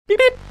Beep,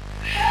 beep.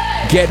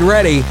 Get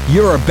ready.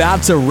 You're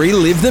about to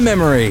relive the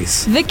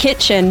memories. The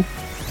Kitchen.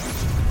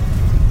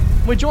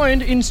 We're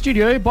joined in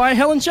studio by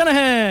Helen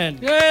Shanahan.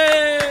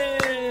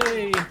 Hi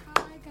Yay!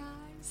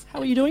 guys. How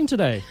are you doing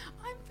today?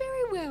 I'm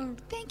very well.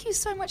 Thank you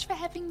so much for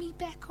having me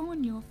back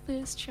on your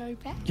first show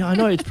back. Yeah, I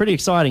know, it's pretty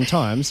exciting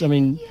times. I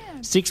mean,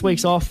 6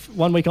 weeks off,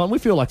 1 week on. We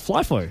feel like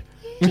FIFO.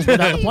 Just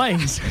without the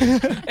planes.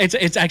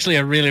 It's actually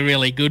a really,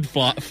 really good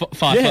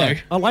FIFO. Yeah,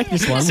 I like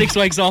this one. 6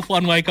 weeks off,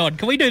 1 week on.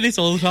 Can we do this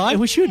all the time?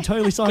 We should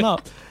totally sign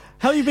up.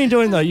 How have you been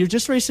doing, though? You've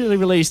just recently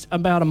released,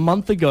 about a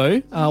month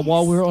ago,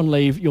 while we were on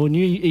leave, your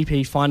new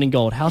EP, Finding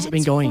Gold. How's it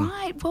been going?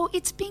 Right. Well,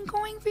 it's been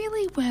going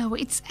really well.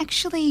 It's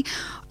actually,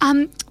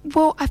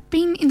 I've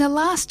been in the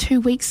last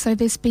 2 weeks, so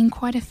there's been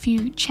quite a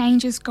few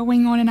changes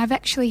going on, and I've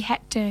actually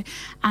had to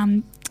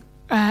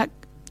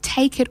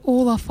take it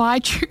all off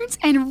iTunes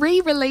and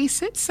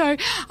re-release it. So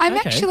I'm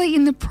actually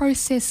in the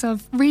process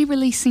of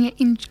re-releasing it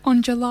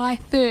on July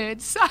 3rd.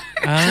 So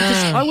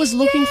I was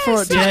looking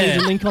for it today,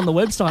 the link on the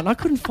website, and I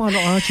couldn't find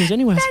it on iTunes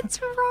anywhere.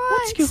 That's right.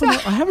 What's going on?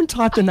 I haven't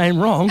typed the name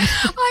wrong.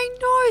 I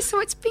know, so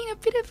it's been a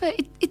bit of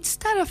it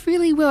started off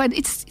really well, and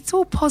it's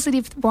all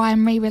positive why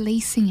I'm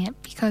re-releasing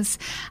it, because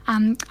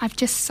I've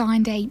just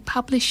signed a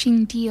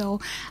publishing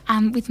deal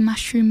with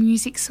Mushroom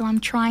Music, so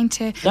I'm trying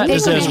to... That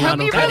deserves a help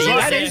round of me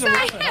applause. release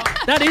it.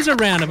 That is a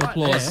round of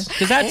applause,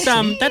 because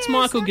that's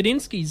Michael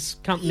Gudinski's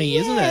company,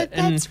 isn't it?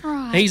 And that's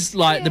right. he's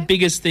like the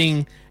biggest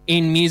thing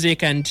in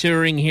music and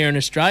touring here in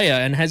Australia,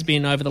 and has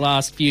been over the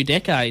last few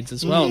decades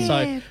as well.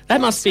 So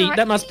that must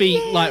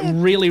be like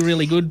really,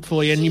 really good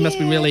for you, and you must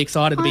be really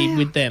excited to be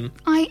with them.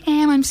 I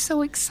am. I'm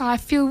so excited. I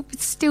feel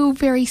it's still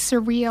very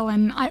surreal,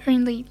 and I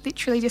only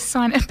literally just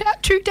signed it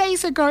about 2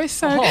 days ago.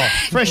 So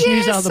fresh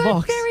news out of the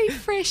box. Very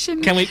fresh.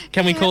 And Can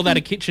we call that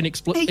a kitchen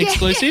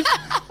exclusive?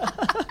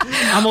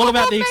 I'm all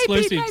about the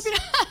exclusives. Maybe.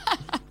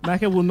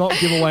 Macca will not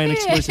give away an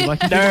exclusive.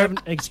 Like, if you have an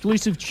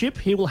exclusive chip,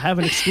 he will have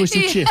an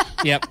exclusive chip.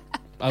 Yep,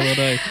 I will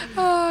do.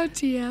 Oh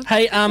dear.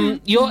 Hey,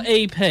 your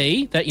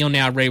EP that you're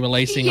now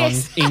re-releasing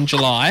in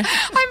July.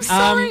 I'm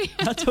sorry.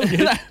 That's all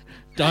good.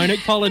 Don't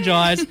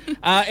apologise.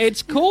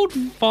 It's called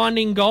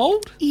Finding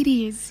Gold. It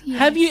is. Yes.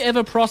 Have you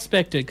ever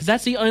prospected? Because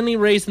that's the only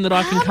reason that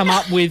I can come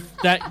up with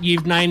that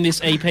you've named this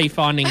EP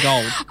Finding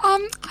Gold.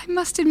 I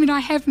must admit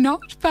I have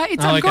not, but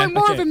I'm going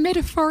more of a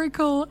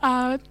metaphorical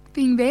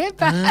thing there.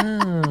 But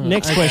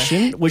Next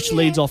question, which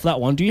leads off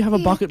that one. Do you have a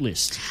bucket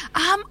list?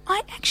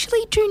 I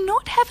actually do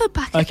not have a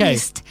bucket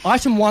list.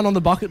 Item 1 on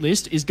the bucket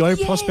list is go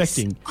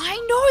prospecting. I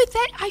know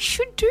that. I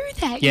should do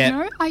that, Yeah. you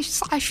know. I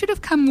should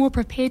have come more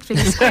prepared for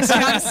this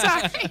question. I'm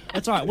sorry.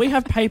 That's all right. We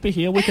have paper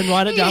here. We can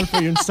write it down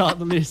for you and start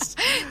the list.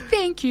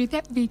 Thank you.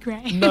 That would be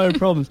great. No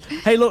problems.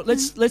 Hey, look,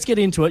 let's get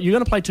into it. You're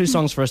going to play 2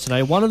 songs for us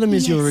today. One of them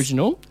is your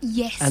original.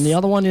 Yes. And the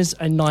other one is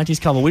a 90s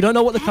cover. We don't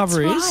know what the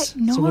cover is. Right.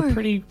 No. So we're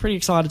pretty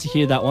excited to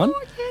hear that one.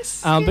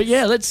 Yes. But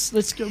yeah, let's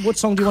go. What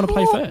song do you want to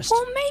play first?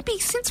 Well, maybe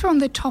since we're on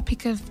the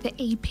topic of the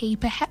EP,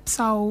 perhaps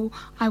I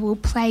will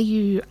play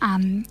you.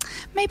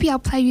 Maybe I'll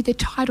play you the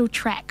title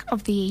track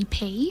of the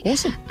EP.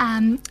 Awesome.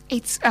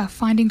 It's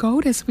Finding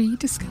Gold, as we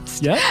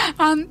discussed. Yeah.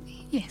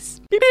 Yes.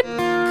 Beep, beep.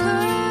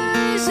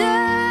 'Cause I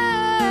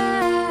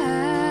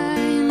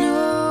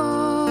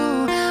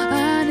know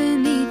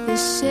underneath the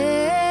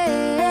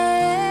sand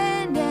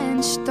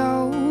and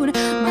stone,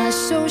 my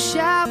soul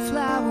shall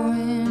flower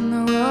in the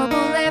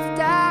rubble left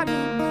out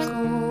in the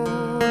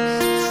cold.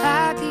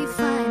 I keep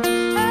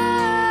finding, I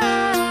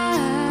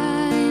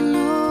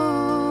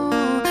know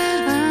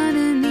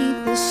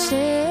underneath the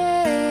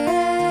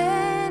sand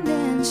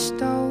and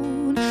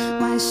stone,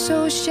 my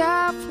soul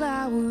shall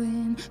flower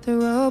in the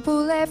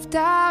rubble left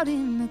out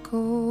in the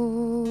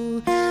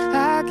cold.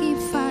 I keep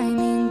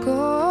finding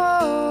gold.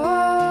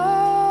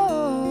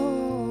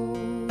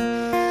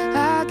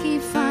 I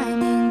keep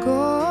finding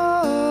gold.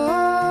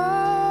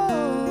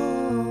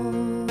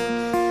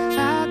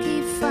 I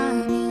keep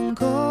finding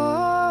gold.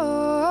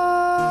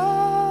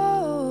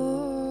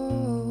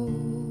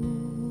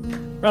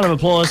 Round of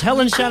applause.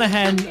 Helen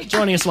Shanahan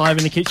joining us live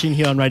in the kitchen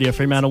here on Radio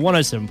Fremantle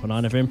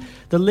 107.9 FM.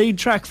 The lead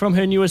track from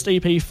her newest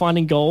EP,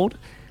 Finding Gold.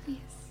 Yes.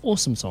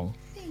 Awesome song.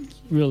 Thank you.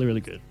 Really,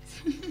 really good.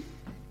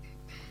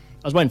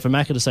 I was waiting for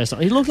Macca to say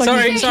something. He looked like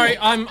Sorry.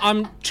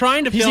 I'm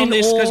trying to film in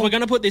this because awe. we're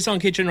going to put this on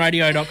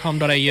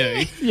kitchenradio.com.au.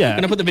 Yeah. We're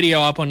going to put the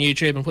video up on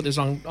YouTube and put this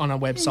on our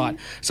website.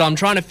 So I'm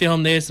trying to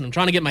film this, and I'm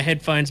trying to get my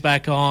headphones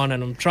back on,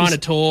 and I'm trying to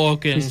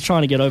talk. And He's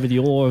trying to get over the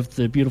awe of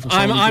the beautiful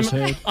song you just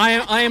heard.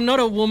 I am not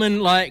a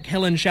woman like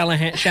Helen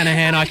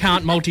Shanahan. I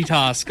can't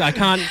multitask. I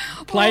can't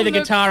play the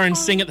guitar and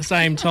sing at the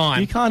same You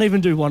time. can't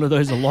even do one of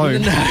those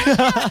alone.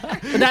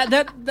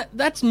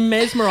 That's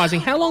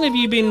mesmerising. How long have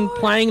you been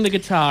playing the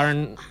guitar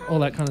and all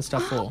that kind of stuff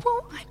for?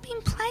 Well, I've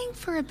been playing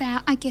for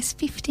about, I guess,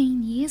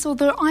 15 years,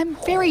 although I'm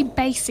very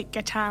basic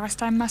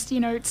guitarist. I must,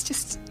 it's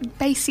just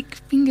basic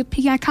finger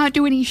picking. I can't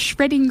do any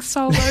shredding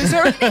solos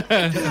or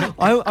anything.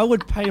 I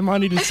would pay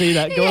money to see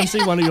that. Go and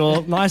see one of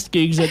your nice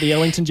gigs at the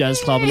Ellington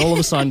Jazz Club and all of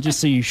a sudden just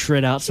see you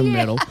shred out some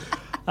metal.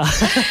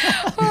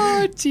 Oh,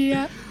 Oh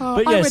dear. Oh,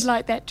 But I yes. would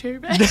like that too.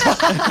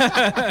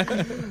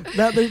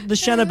 Now, the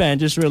Shanna Band,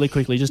 just really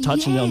quickly, just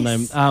touching on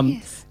them.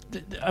 Yes.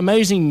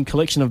 Amazing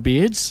collection of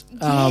beards.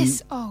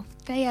 Yes. Oh,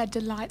 they are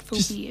delightful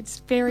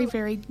beards. Very,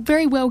 very,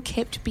 very well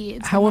kept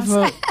beards. I must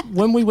However, say.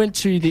 when we went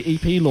to the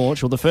EP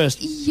launch, or the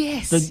first,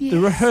 Yes. the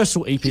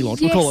rehearsal EP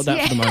launch, we'll call it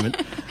that for the moment.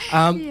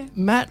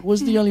 Matt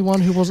was the only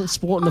one who wasn't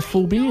sporting the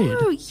full beard.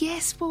 Oh,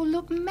 yes. Well,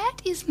 look,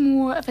 Matt is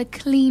more of a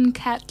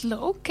clean-cut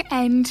look,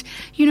 and,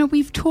 you know,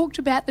 we've talked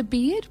about the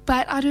beard,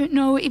 but I don't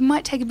know, it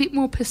might take a bit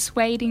more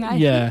persuading, I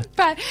think.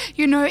 But,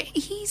 you know, I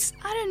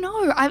don't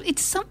know,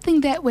 it's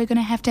something that we're going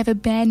to have a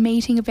band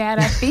meeting about,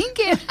 I think.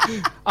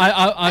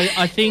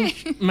 I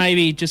think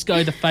maybe just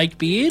go the fake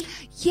beard.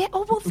 Yeah,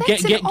 oh, well,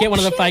 that's Get one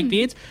of the fake option.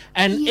 beards,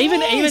 and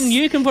Yes. even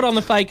you can put on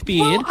the fake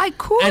beard. Well, I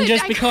could. and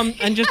just I become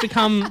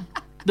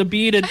the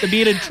bearded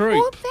troupe.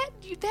 Well,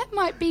 that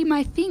might be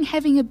my thing,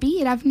 having a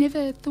beard. I've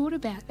never thought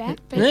about that.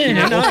 But, Yeah, you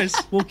who know. knows?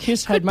 Well,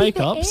 Kiss had Could be the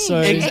makeup, egg.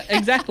 so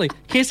Exactly.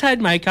 Kiss had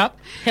makeup.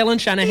 Helen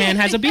Shanahan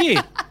has a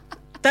beard.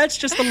 That's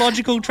just the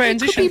logical It could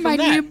transition be from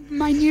that.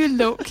 my new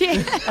look.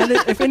 Yeah. and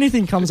if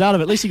anything comes out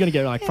of it, at least you're going to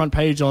get like front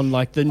page on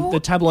like the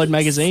tabloid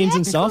magazines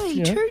and stuff.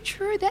 You know?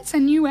 True. That's a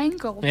new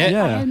angle Yeah. that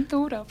I Yeah. hadn't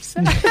thought of.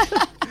 So.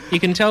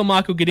 You can tell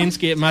Michael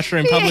Gudinski at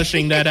Mushroom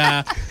Publishing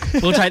that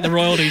we'll take the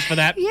royalties for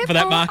that Yep,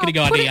 marketing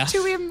I'll idea. Put it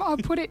to him. I'll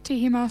put it to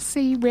him. I'll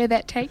see where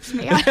that takes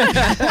me.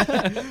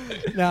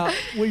 Now,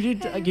 we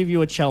did give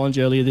you a challenge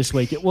earlier this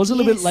week. It was a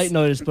little bit Yes. late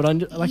notice, but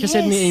like I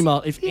said in the Yes.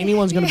 email, if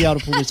anyone's going to be able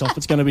to pull this off,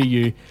 it's going to be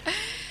you.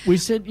 We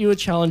sent you a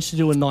challenge to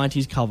do a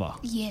 90s cover.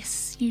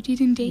 Yes, you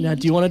did indeed. Now,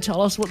 do you want to tell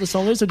us what the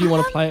song is, or do you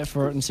want to play it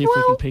for it and see if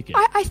we can pick it?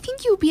 I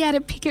think you'll be able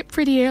to pick it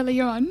pretty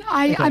early on.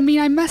 I mean,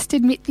 I must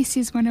admit this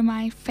is one of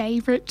my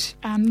favourite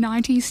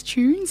 90s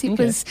tunes. It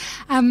Okay. was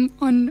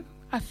on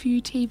a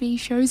few TV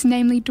shows,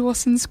 namely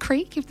Dawson's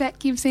Creek, if that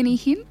gives any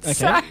hints. Okay,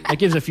 So, that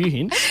gives a few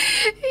hints.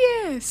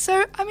 yeah,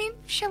 so, I mean,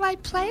 shall I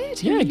play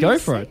it? Yeah, go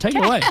for it. Take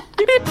it away.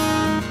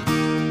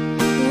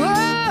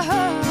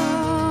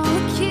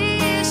 Whoa,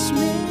 kiss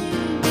me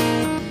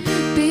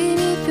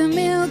beneath the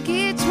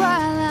milky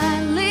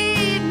twilight.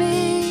 Lead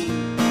me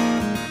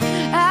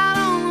out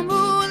on the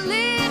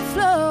moonlit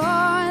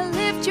floor.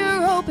 Lift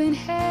your open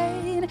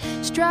hand,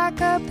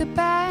 strike up the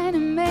band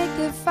and make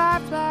the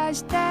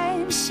fireflies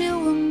dance.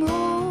 Silver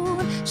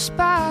moon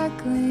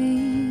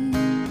sparkling,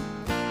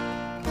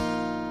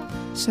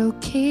 so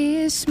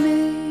kiss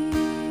me.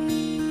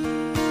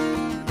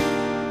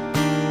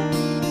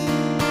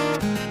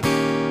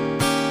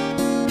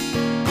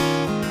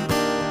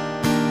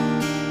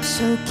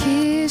 So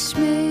kiss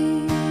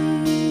me.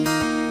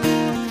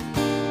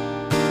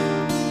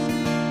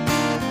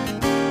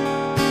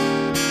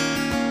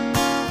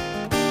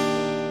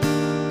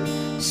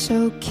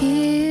 So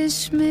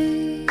kiss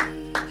me.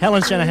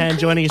 Helen Shanahan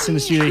joining us in the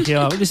studio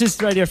here. This is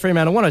Radio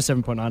Fremantle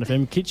 107.9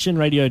 FM,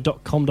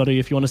 kitchenradio.com.au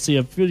if you want to see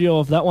a video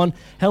of that one.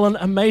 Helen,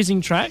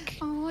 amazing track.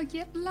 Oh,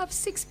 yep, love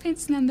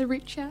Sixpence None the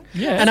Richer.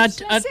 Yeah. And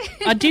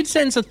I did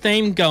sense a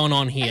theme going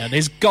on here.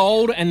 There's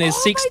gold and there's Oh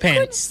my sixpence.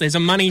 goodness. There's a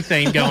money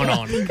theme going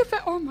on. Think of it.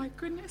 Oh my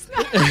goodness.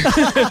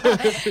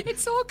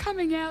 It's all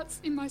coming out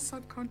in my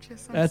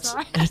subconscious. I'm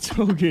sorry. It's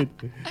all good.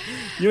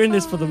 You're in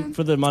this for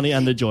the money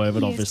and the joy of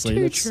it, Yes, obviously.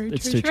 too It's true, too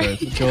too true. true.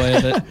 The joy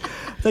of it.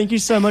 Thank you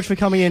so much for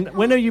coming in.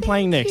 When are you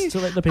playing next? you. To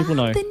let the people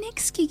know. The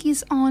next gig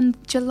is on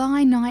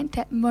July 9th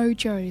at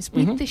Mojo's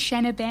with the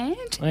Shanna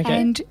Band, Okay.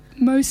 and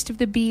most of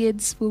the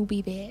beards will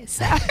be there.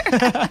 So.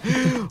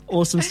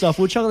 Awesome stuff.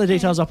 We'll chuck the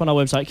details up on our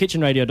website,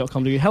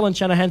 kitchenradio.com.au. Helen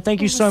Shanahan,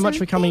 thank you so Awesome. much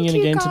for coming Thank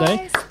in you, again today.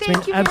 guys. It's been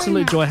Thank you an very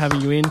absolute much. joy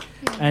having you in. Yes.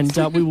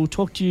 And we will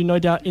talk to you, no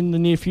doubt, in the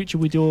near future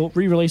with your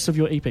re-release of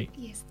your EP.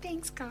 Yes,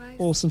 thanks, guys.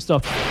 Awesome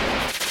stuff.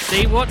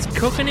 See what's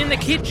cooking in the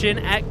kitchen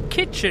at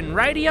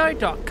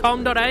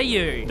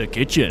kitchenradio.com.au. The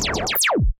Kitchen.